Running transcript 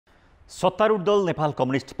सत्तारूढ दल नेपाल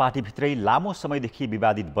कम्युनिस्ट पार्टीभित्रै लामो समयदेखि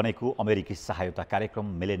विवादित बनेको अमेरिकी सहायता कार्यक्रम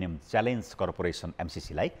मिलेनियम च्यालेन्ज कर्पोरेसन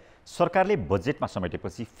एमसीसीलाई सरकारले बजेटमा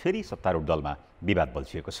समेटेपछि फेरि सत्तारूढ दलमा विवाद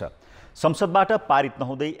बल्झिएको छ। संसदबाट पारित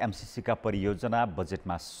नहुँदै एमसीसीका परियोजना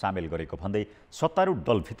बजेटमा सामेल गरेको भन्दै सत्तारूढ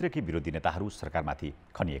दलभित्रकै विरोधी नेताहरू सरकारमाथि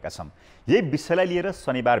खनिएका छन्। यही विषयलाई लिएर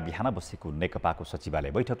शनिबार बिहान बसेको नेकपाको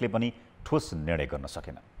सचिवालय बैठकले पनि ठोस निर्णय गर्न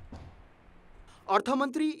सकेन।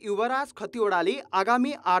 अर्थमन्त्री युवराज खतिवड़ाले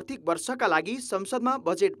आगामी आर्थिक वर्षका लागि संसदमा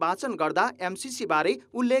बजेट वाचन गर्दा एमसीसी बारे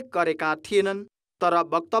उल्लेख गरेका थिएनन्। तर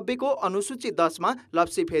वक्तव्यको अनुसूची 10 मा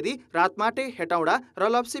लप्सीफेदी रातमाटे हेटौडा र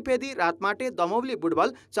लप्सीफेदी रातमाटे दमौली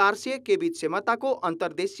बुटबल 400 केबी क्षमताको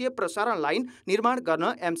अन्तर्देशीय प्रसारण लाइन निर्माण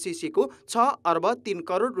गर्न एमसीसी को 6 अर्ब 3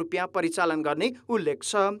 करोड रुपियाँ परिचालन गर्ने उल्लेख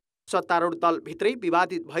छ। सत्तारूढ दल भित्रै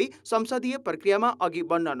विवादित भई संसदीय प्रक्रियामा अघि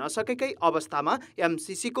बढ्न नसकेकै अवस्थामा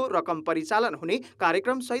एमसीसी को रकम परिचालन हुने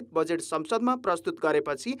कार्यक्रम सहित बजेट संसदमा प्रस्तुत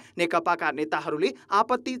गरेपछि नेकपाका नेताहरूले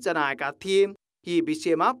आपत्ति जनाएका थिए। यी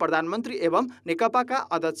विषयमा प्रधानमन्त्री एवं नेकपाका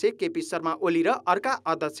अध्यक्ष केपी शर्मा ओली र अर्का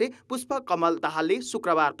अध्यक्ष पुष्प कमल दाहालले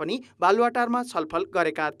शुक्रबार पनि बालुवाटारमा छलफल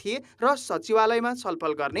गरेका थिए र सचिवालयमा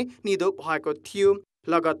छलफल गर्ने निधो भएको थियो।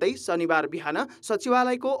 लगत्तै शनिबार बिहान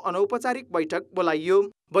सचिवालयको अनौपचारिक बैठक बोलाइयो।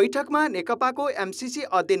 बैठकमा नेकपाको एमसीसी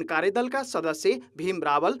अध्ययन कार्यदलका सदस्य भीम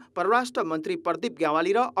रावल, परराष्ट्र मन्त्री प्रदीप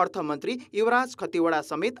ग्यावाली र अर्थमन्त्री युवराज खतिवड़ा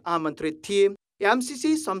समेत आमन्त्रित थिए।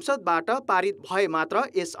 एमसीसी संसदबाट पारित भए मात्र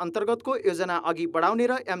यस अन्तर्गतको योजना अघि बढाउने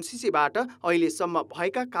र एमसीसीबाट अहिलेसम्म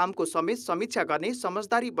भएका कामको समेत समीक्षा गर्ने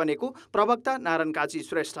समझदारी बनेको प्रवक्ता नारायण काजी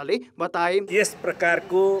श्रेष्ठले बताए। यस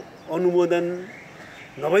प्रकारको अनुमोदन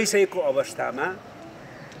नभइसकेको अवस्थामा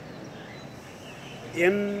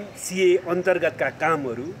एमसीए अन्तर्गतका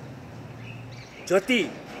कामहरू जति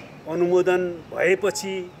अनुमोदन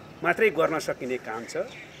भएपछि मात्रै गर्न सकिने काम छ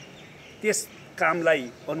त्यस कामलाई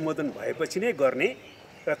अनुमोदन भएपछि नै गर्ने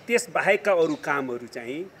र त्यस बाहेकका अरू कामहरू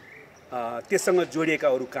चाहिँ त्यससँग जोडिएका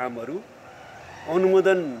अरू कामहरू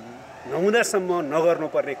अनुमोदन नहुँदासम्म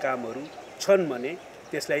नगर्नुपर्ने कामहरू छन् भने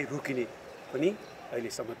त्यसलाई रोकिने पनि अहिले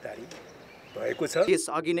समझदारी भएको छ।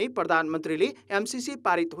 यसअघि नै प्रधानमन्त्रीले एमसीसी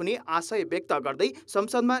पारित हुने आशय व्यक्त गर्दै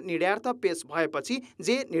संसदमा निर्णयार्थ पेश भएपछि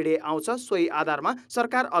जे निर्णय आउँछ सोही आधारमा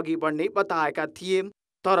सरकार अघि बढ्ने बताएका थिए।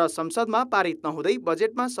 तर संसदमा पारित नहुँदै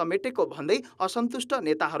बजेटमा समेटेको भन्दै असन्तुष्ट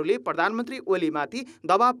नेताहरूले प्रधानमन्त्री ओलीमाथि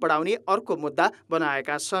दबाव बढाउने अर्को मुद्दा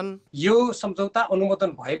बनाएका छन्। यो सम्झौता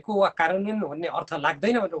अनुमोदन भएको वा कार्यान्वयन भन्ने अर्थ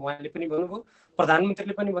लाग्दैन भनेर उहाँले पनि भन्नुभयो,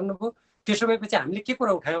 प्रधानमन्त्रीले पनि भन्नुभयो। त्यसो भएपछि हामीले के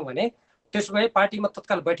कुरा उठायौँ भने त्यसो भए पार्टीमा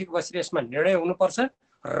तत्काल बैठक बसेर यसमा निर्णय हुनुपर्छ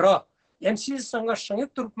र एमसीसीसँग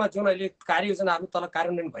संयुक्त रूपमा जुन अहिले कार्ययोजनाहरू तल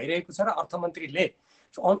कार्यान्वयन भइरहेको छ र अर्थमन्त्रीले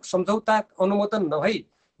सम्झौता अनुमोदन नभई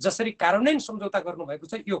जसरी कार्यान्वयन सम्झौता गर्नुभएको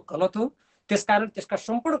छ यो गलत हो। त्यसकारण त्यसका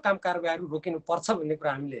सम्पूर्ण काम कारबाहीहरू रोकिनुपर्छ भन्ने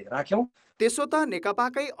कुरा हामीले राख्यौँ। त्यसो त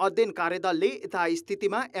नेकपाकै अध्ययन कार्यदलले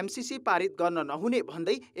यथास्थितिमा एमसीसी पारित गर्न नहुने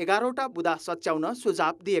भन्दै 11वटा बुँदा सच्याउन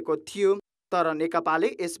सुझाव दिएको थियो। तर नेकपाले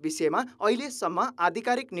यस विषयमा अहिलेसम्म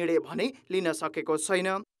आधिकारिक निर्णय भने लिन सकेको छैन।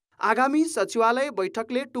 आगामी सचिवालय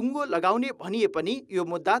बैठकले टुङ्गो लगाउने भनिए पनि यो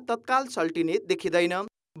मुद्दा तत्काल सल्टिने देखिँदैन।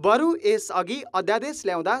 बरु यसअघि अध्यादेश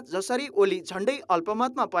ल्याउँदा जसरी ओली झण्डै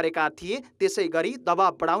अल्पमतमा परेका थिए त्यसै गरी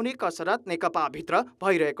दबाव बढाउने कसरत नेकपाभित्र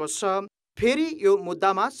भइरहेको छ। फेरि यो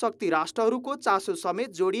मुद्दामा शक्ति राष्ट्रहरूको चासो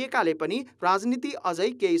समेत जोडिएकाले पनि राजनीति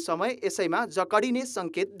अझै केही समय यसैमा जकडिने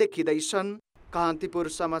सङ्केत देखिँदैछन्। कान्तिपुर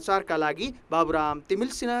समाचारका लागि बाबुराम तिमिल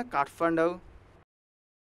सिन्हा, काठमाडौँ।